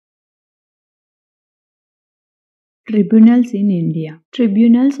Tribunals in India.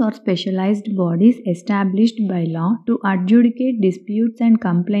 Tribunals are specialized bodies established by law to adjudicate disputes and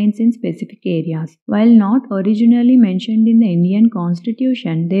complaints in specific areas. While not originally mentioned in the Indian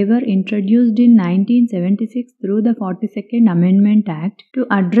Constitution, they were introduced in 1976 through the 42nd Amendment Act to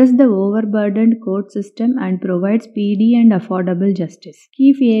address the overburdened court system and provide speedy and affordable justice.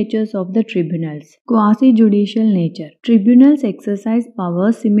 Key features of the tribunals. Quasi-judicial nature. Tribunals exercise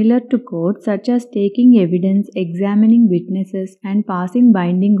powers similar to courts such as taking evidence, examining witnesses, and passing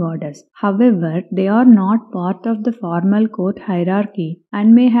binding orders. However, they are not part of the formal court hierarchy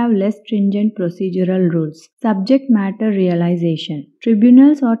and may have less stringent procedural rules. Subject matter realization.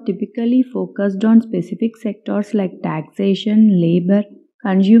 Tribunals are typically focused on specific sectors like taxation, labor,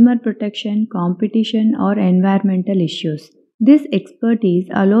 consumer protection, competition, or environmental issues. This expertise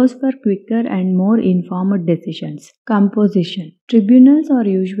allows for quicker and more informed decisions. Composition. Tribunals are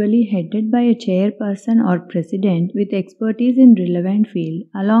usually headed by a chairperson or president with expertise in relevant field,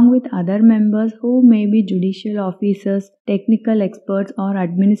 along with other members who may be judicial officers, technical experts, or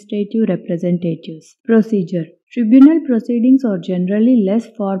administrative representatives. Procedure. Tribunal proceedings are generally less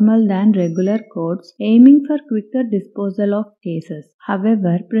formal than regular courts, aiming for quicker disposal of cases.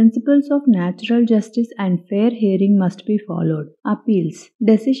 However, principles of natural justice and fair hearing must be followed. Appeals.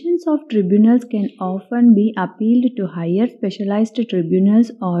 Decisions of tribunals can often be appealed to higher specialized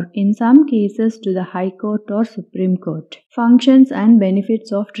tribunals or, in some cases, to the High Court or Supreme Court. Functions and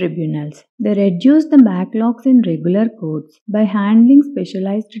benefits of tribunals. They reduce the backlogs in regular courts. By handling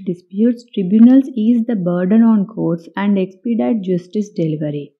specialized disputes, tribunals ease the burden on courts and expedite justice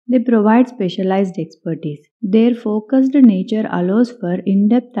delivery. They provide specialized expertise. Their focused nature allows for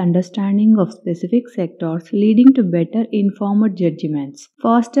in-depth understanding of specific sectors, leading to better informed judgments.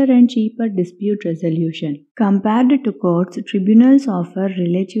 Faster and cheaper dispute resolution. Compared to courts, tribunals offer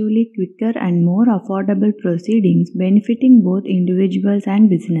relatively quicker and more affordable proceedings, benefiting both individuals and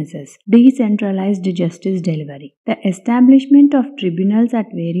businesses. Decentralized justice delivery. The establishment of tribunals at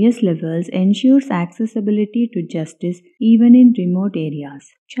various levels ensures accessibility to justice even in remote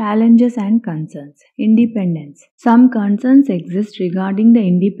areas. Challenges and concerns. Independence. Some concerns exist regarding the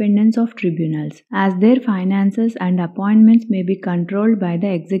independence of tribunals, as their finances and appointments may be controlled by the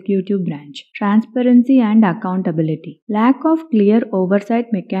executive branch. Transparency and accountability. Lack of clear oversight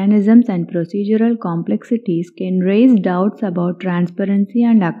mechanisms and procedural complexities can raise doubts about transparency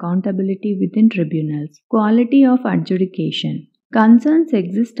and accountability within tribunals. Quality of adjudication. Concerns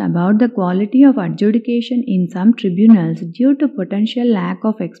exist about the quality of adjudication in some tribunals due to potential lack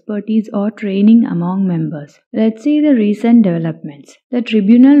of expertise or training among members. Let's see the recent developments. The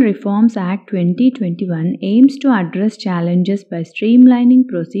Tribunal Reforms Act 2021 aims to address challenges by streamlining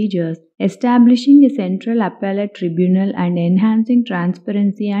procedures, establishing a central appellate tribunal, and enhancing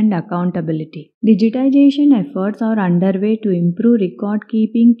transparency and accountability. Digitization efforts are underway to improve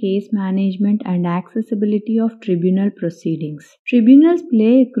record-keeping, case management, and accessibility of tribunal proceedings. Tribunals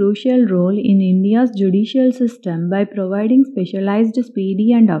play a crucial role in India's judicial system by providing specialized,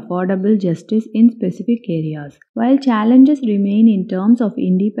 speedy, and affordable justice in specific areas. While challenges remain in terms of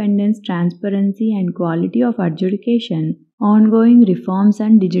independence, transparency, and quality of adjudication, ongoing reforms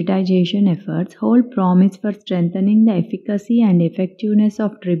and digitization efforts hold promise for strengthening the efficacy and effectiveness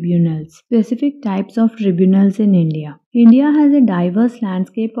of tribunals. Specific types of tribunals in India. India has a diverse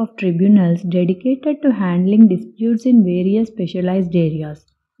landscape of tribunals dedicated to handling disputes in various specialized areas.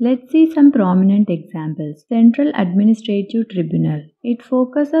 Let's see some prominent examples. Central Administrative Tribunal. It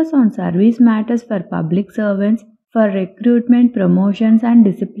focuses on service matters for public servants, for recruitment, promotions, and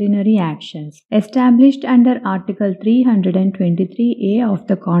disciplinary actions. Established under Article 323A of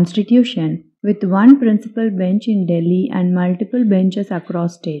the Constitution, with one principal bench in Delhi and multiple benches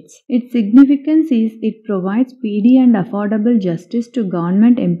across states. Its significance is it provides speedy and affordable justice to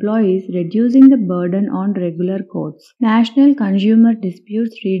government employees, reducing the burden on regular courts. National Consumer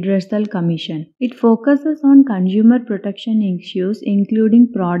Disputes Redressal Commission. It focuses on consumer protection issues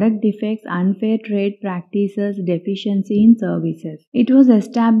including product defects, unfair trade practices, deficiency in services. It was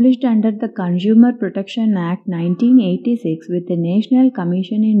established under the Consumer Protection Act 1986 with a National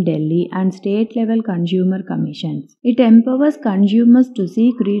Commission in Delhi and state-level consumer commissions. It empowers consumers to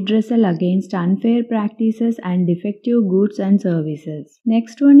seek redressal against unfair practices and defective goods and services.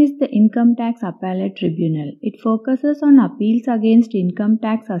 Next one is the Income Tax Appellate Tribunal. It focuses on appeals against income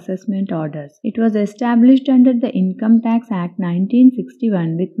tax assessment orders. It was established under the Income Tax Act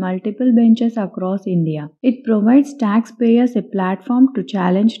 1961 with multiple benches across India. It provides taxpayers a platform to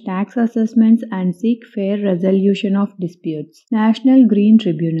challenge tax assessments and seek fair resolution of disputes. National Green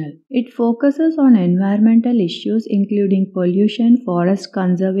Tribunal. It focuses focuses on environmental issues including pollution, forest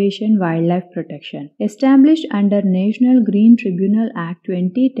conservation, wildlife protection. Established under National Green Tribunal Act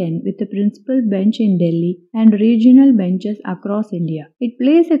 2010 with a principal bench in Delhi and regional benches across India. It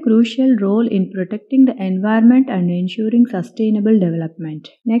plays a crucial role in protecting the environment and ensuring sustainable development.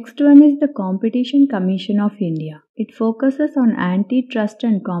 Next one is the Competition Commission of India. It focuses on antitrust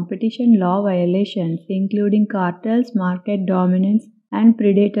and competition law violations including cartels, market dominance, and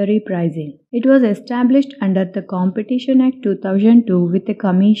predatory pricing. It was established under the Competition Act 2002 with a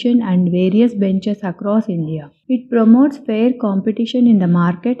commission and various benches across India. It promotes fair competition in the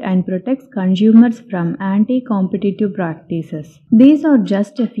market and protects consumers from anti-competitive practices. These are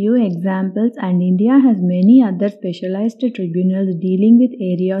just a few examples, and India has many other specialized tribunals dealing with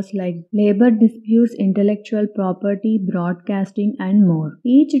areas like labor disputes, intellectual property, broadcasting, and more.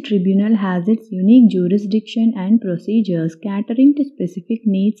 Each tribunal has its unique jurisdiction and procedures catering to specific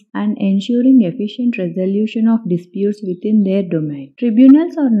needs and ensuring efficient resolution of disputes within their domain.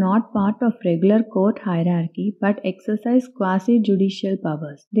 Tribunals are not part of regular court hierarchy but exercise quasi-judicial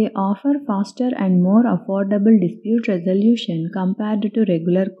powers. They offer faster and more affordable dispute resolution compared to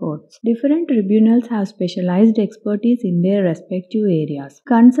regular courts. Different tribunals have specialized expertise in their respective areas.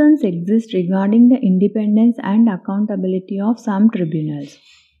 Concerns exist regarding the independence and accountability of some tribunals.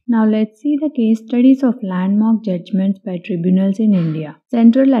 Now let's see the case studies of landmark judgments by tribunals in India.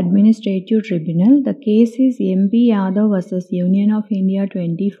 Central Administrative Tribunal. The case is MP Yadav vs. Union of India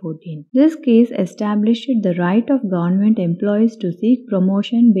 2014. This case established the right of government employees to seek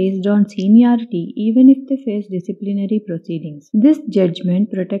promotion based on seniority even if they face disciplinary proceedings. This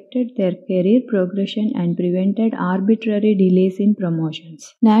judgment protected their career progression and prevented arbitrary delays in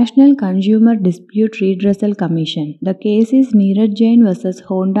promotions. National Consumer Dispute Redressal Commission. The case is Neeraj Jain vs.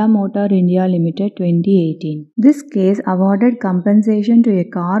 Honda Motor India Limited 2018. This case awarded compensation to a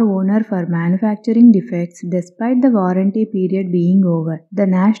car owner for manufacturing defects despite the warranty period being over. The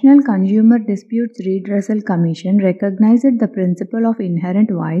National Consumer Disputes Redressal Commission recognized the principle of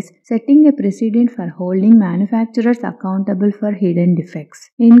inherent vice, setting a precedent for holding manufacturers accountable for hidden defects.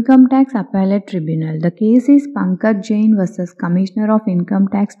 Income Tax Appellate Tribunal. The case is Pankaj Jain vs. Commissioner of Income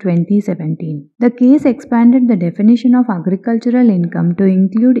Tax 2017. The case expanded the definition of agricultural income to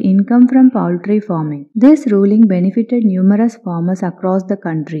include income from poultry farming. This ruling benefited numerous farmers across the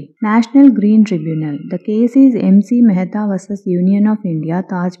country. National Green Tribunal. The case is MC Mehta vs. Union of India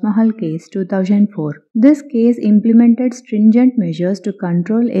Taj Mahal case 2004. This case implemented stringent measures to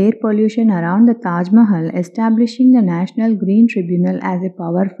control air pollution around the Taj Mahal, establishing the National Green Tribunal as a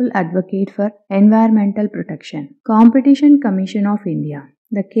powerful advocate for environmental protection. Competition Commission of India.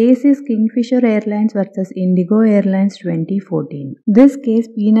 The case is Kingfisher Airlines vs. Indigo Airlines 2014. This case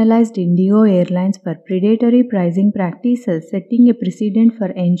penalized Indigo Airlines for predatory pricing practices, setting a precedent for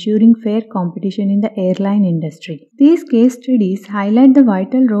ensuring fair competition in the airline industry. These case studies highlight the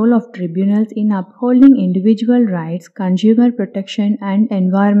vital role of tribunals in upholding individual rights, consumer protection, and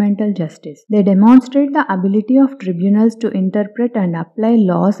environmental justice. They demonstrate the ability of tribunals to interpret and apply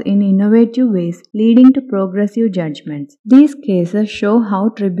laws in innovative ways, leading to progressive judgments. These cases show how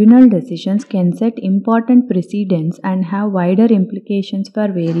tribunal decisions can set important precedents and have wider implications for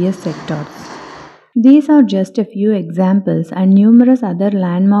various sectors. These are just a few examples, and numerous other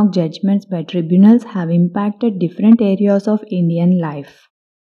landmark judgments by tribunals have impacted different areas of Indian life.